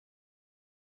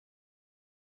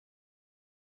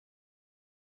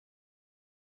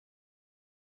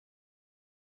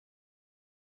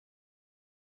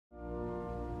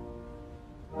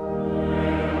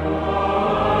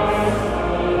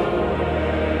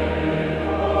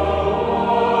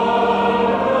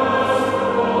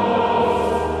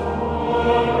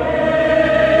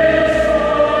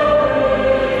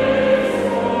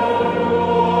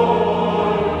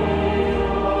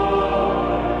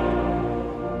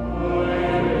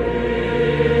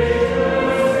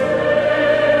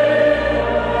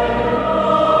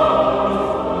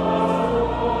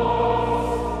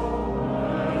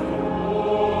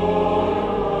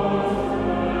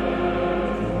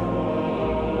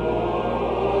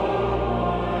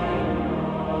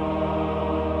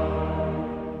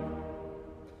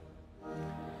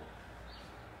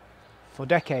For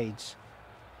decades,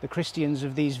 the Christians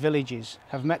of these villages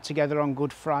have met together on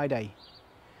Good Friday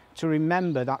to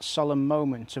remember that solemn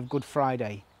moment of Good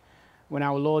Friday when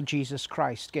our Lord Jesus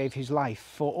Christ gave his life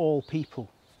for all people.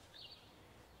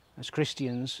 As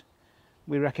Christians,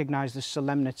 we recognise the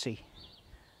solemnity,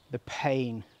 the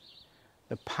pain,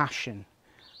 the passion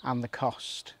and the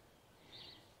cost.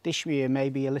 This year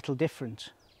may be a little different,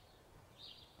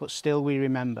 but still we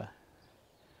remember.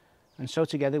 And so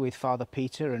together with Father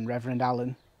Peter and Rev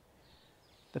Alan,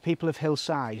 the people of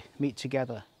Hillside meet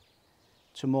together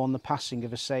to mourn the passing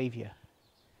of a Saviour,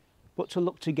 but to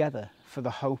look together for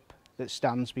the hope that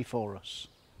stands before us.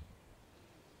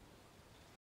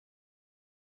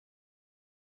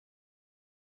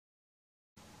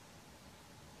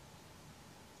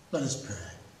 Let us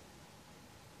pray.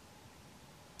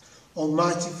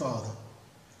 Almighty Father,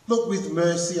 look with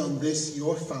mercy on this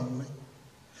your family,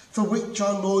 for which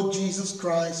our Lord Jesus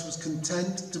Christ was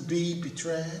content to be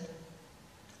betrayed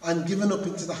and given up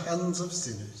into the hands of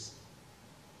sinners,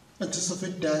 and to suffer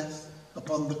death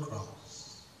upon the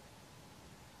cross,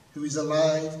 who is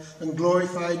alive and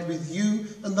glorified with you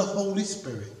and the Holy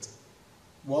Spirit,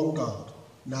 one God,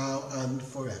 now and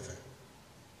forever.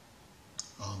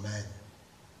 Amen.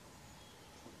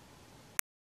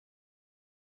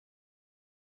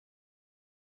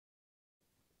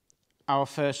 Our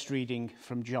first reading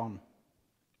from John.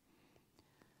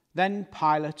 Then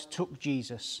Pilate took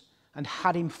Jesus and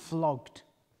had him flogged.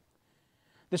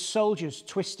 The soldiers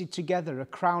twisted together a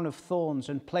crown of thorns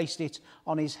and placed it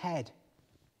on his head.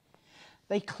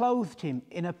 They clothed him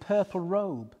in a purple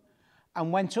robe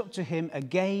and went up to him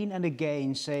again and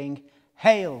again, saying,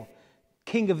 "Hail,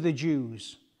 King of the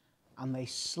Jews!" And they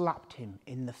slapped him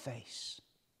in the face.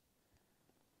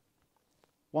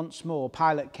 Once more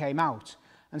Pilate came out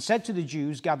and said to the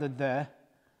Jews gathered there,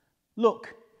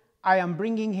 "Look, I am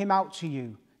bringing him out to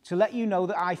you to let you know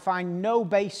that I find no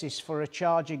basis for a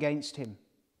charge against him."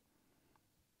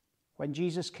 When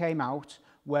Jesus came out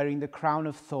wearing the crown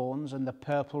of thorns and the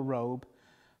purple robe,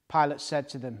 Pilate said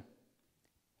to them,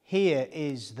 "Here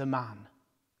is the man."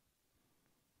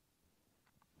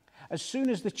 As soon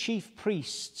as the chief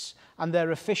priests and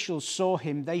their officials saw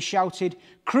him, they shouted,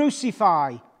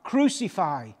 "Crucify!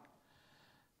 Crucify!"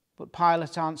 But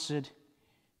Pilate answered,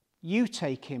 "You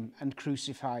take him and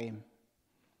crucify him.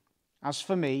 As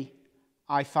for me,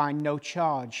 I find no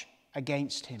charge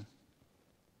against him."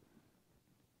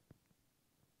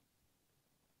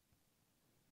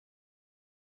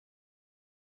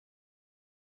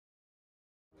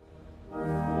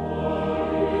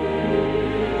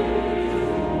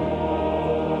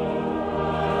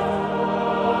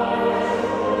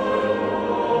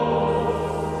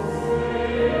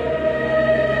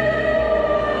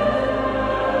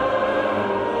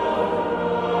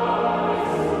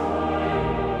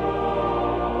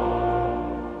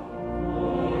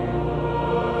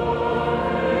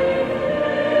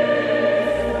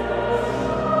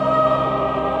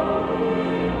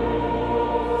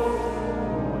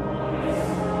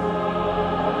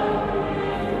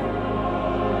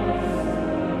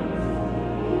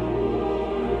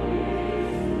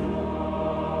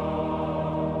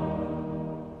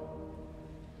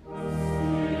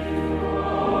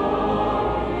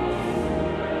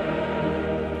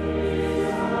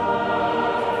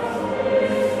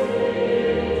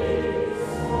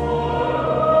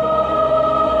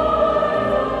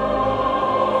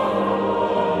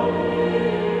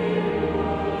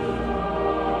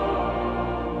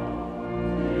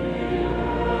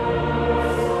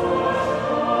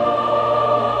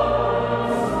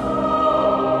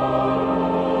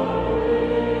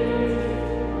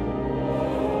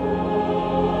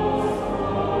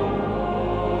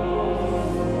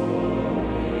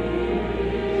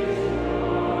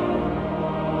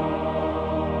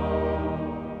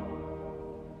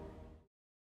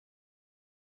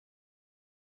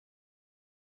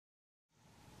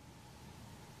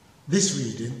 This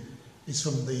reading is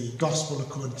from the Gospel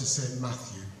according to St.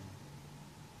 Matthew.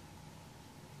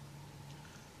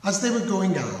 As they were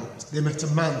going out, they met a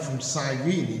man from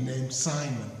Cyrene named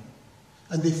Simon,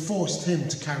 and they forced him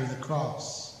to carry the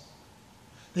cross.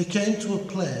 They came to a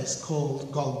place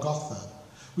called Golgotha,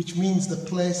 which means the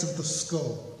place of the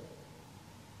skull.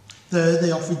 There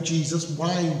they offered Jesus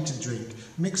wine to drink,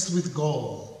 mixed with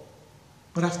gall,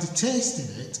 but after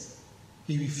tasting it,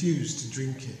 he refused to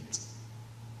drink it.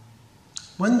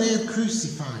 When they had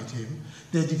crucified him,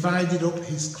 they divided up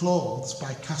his clothes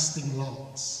by casting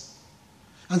lots.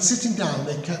 And sitting down,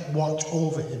 they kept watch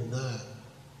over him there.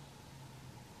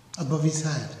 Above his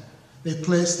head, they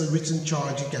placed the written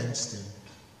charge against him.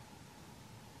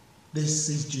 This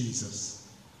is Jesus,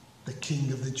 the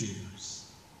King of the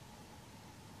Jews.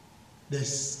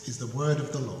 This is the word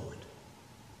of the Lord.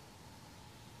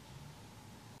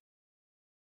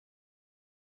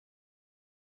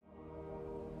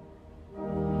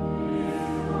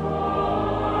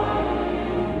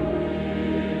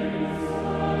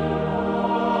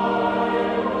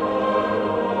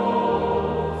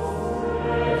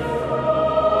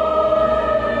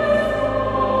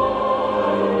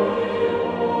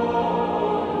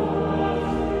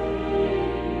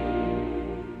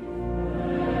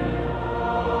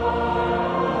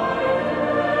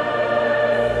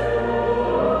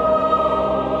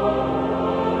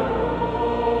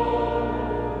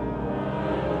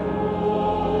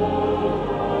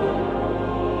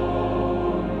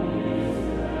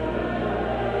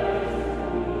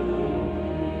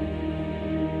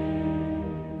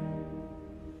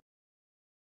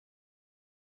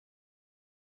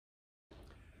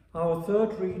 Our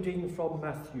third reading from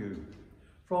Matthew.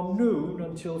 From noon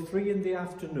until 3 in the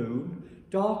afternoon,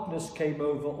 darkness came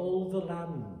over all the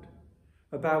land.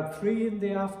 About 3 in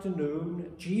the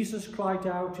afternoon, Jesus cried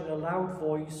out in a loud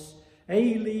voice,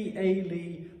 Eli,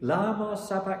 Eli, lama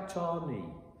sabachthani,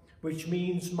 which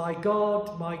means, my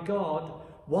God,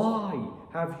 why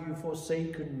have you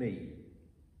forsaken me?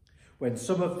 When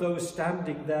some of those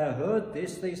standing there heard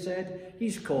this, they said,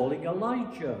 he's calling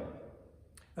Elijah.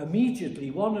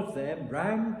 Immediately one of them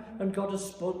ran and got a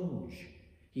sponge.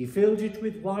 He filled it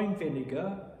with wine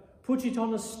vinegar, put it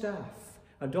on a staff,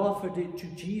 and offered it to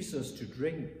Jesus to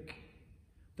drink.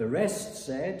 The rest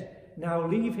said, now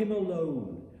leave him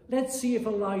alone. Let's see if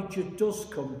Elijah does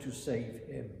come to save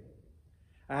him.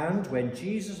 And when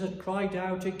Jesus had cried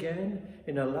out again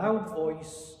in a loud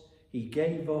voice, he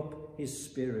gave up his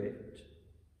spirit.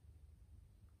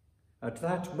 At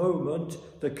that moment,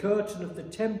 the curtain of the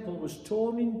temple was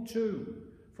torn in two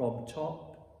from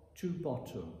top to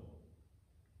bottom.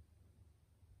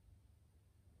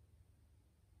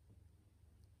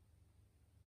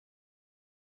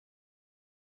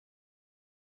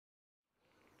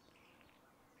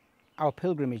 Our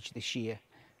pilgrimage this year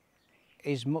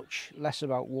is much less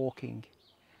about walking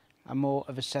and more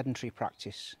of a sedentary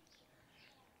practice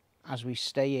as we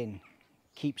stay in,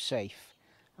 keep safe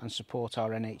and support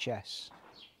our NHS.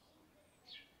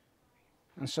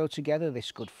 And so together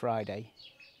this Good Friday,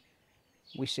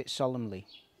 we sit solemnly,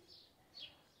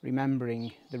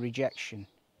 remembering the rejection,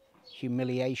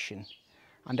 humiliation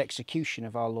and execution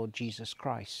of our Lord Jesus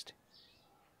Christ.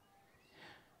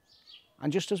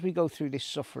 And just as we go through this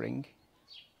suffering,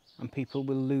 and people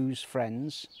will lose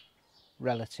friends,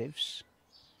 relatives,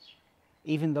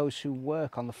 even those who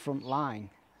work on the front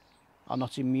line are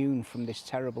not immune from this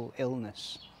terrible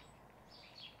illness.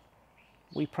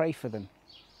 We pray for them.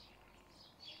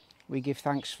 We give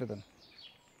thanks for them.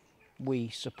 We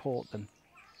support them.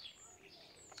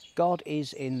 God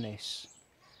is in this,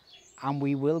 and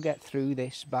we will get through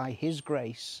this by His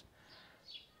grace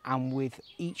and with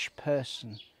each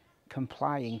person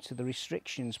complying to the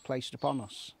restrictions placed upon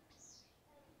us.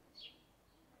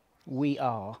 We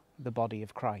are the body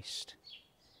of Christ,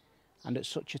 and at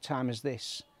such a time as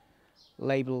this,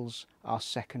 labels are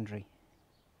secondary.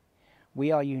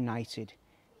 We are united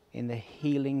in the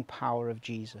healing power of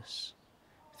Jesus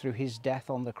through his death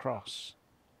on the cross.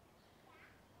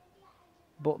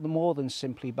 But more than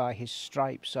simply by his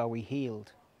stripes are we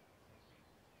healed.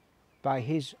 By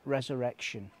his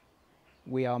resurrection,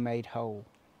 we are made whole.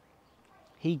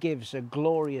 He gives a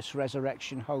glorious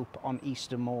resurrection hope on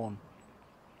Easter morn.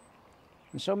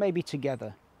 And so maybe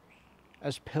together,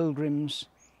 as pilgrims,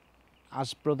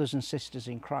 as brothers and sisters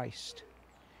in Christ,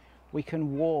 we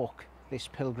can walk this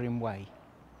pilgrim way,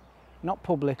 not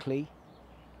publicly,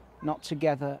 not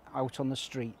together out on the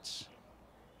streets,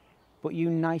 but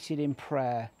united in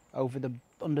prayer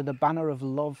under the banner of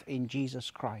love in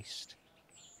Jesus Christ.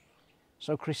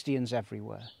 So Christians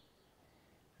everywhere,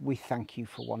 we thank you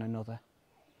for one another.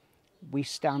 We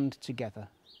stand together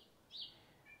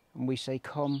and we say,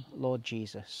 come, Lord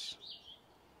Jesus,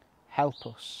 help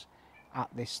us at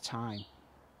this time.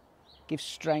 Give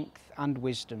strength and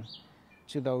wisdom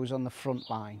to those on the front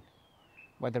line,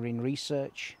 whether in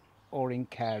research or in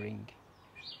caring.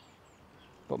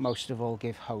 But most of all,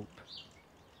 give hope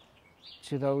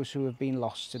to those who have been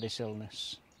lost to this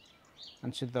illness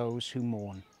and to those who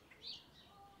mourn.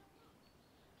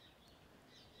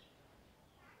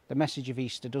 The message of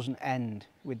Easter doesn't end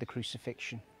with the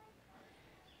crucifixion.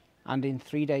 And in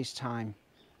 3 days' time,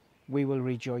 we will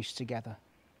rejoice together,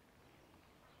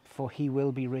 for he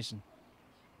will be risen.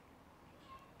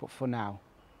 But for now,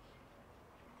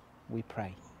 we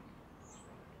pray.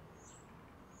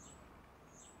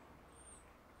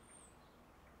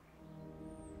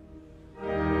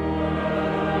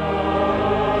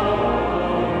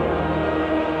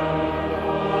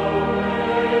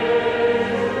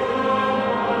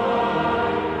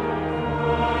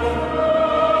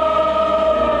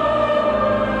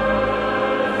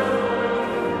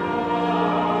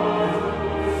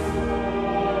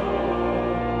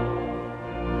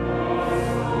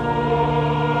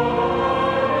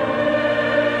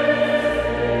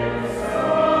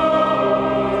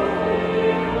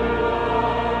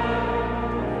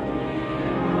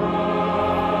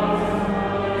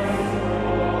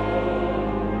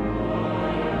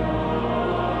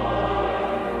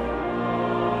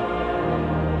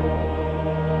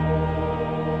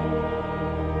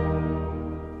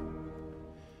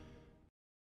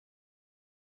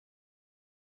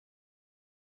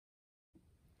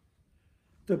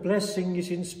 The blessing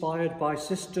is inspired by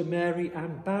Sister Mary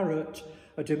Ann Barrett,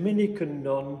 a Dominican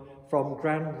nun from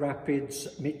Grand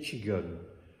Rapids, Michigan,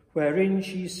 wherein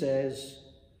she says,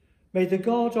 "May the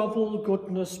God of all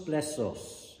goodness bless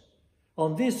us.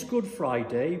 On this Good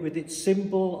Friday, with its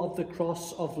symbol of the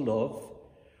cross of love,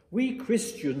 we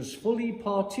Christians fully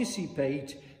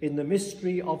participate in the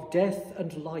mystery of death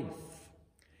and life.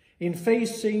 In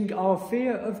facing our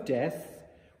fear of death,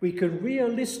 we can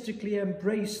realistically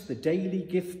embrace the daily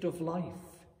gift of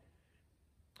life.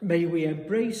 May we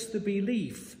embrace the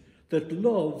belief that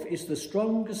love is the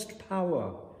strongest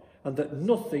power and that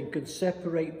nothing can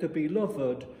separate the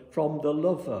beloved from the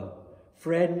lover,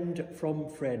 friend from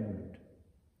friend.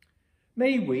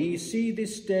 May we see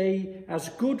this day as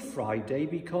Good Friday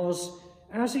because,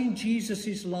 as in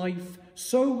Jesus' life,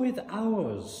 so with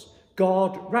ours,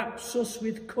 God wraps us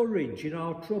with courage in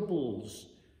our troubles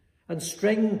and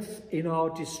strength in our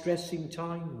distressing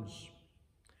times.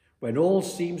 When all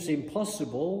seems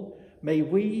impossible, may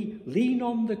we lean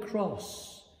on the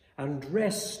cross and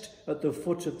rest at the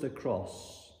foot of the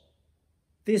cross.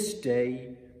 This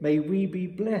day, may we be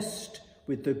blessed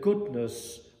with the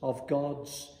goodness of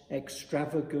God's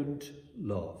extravagant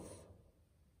love."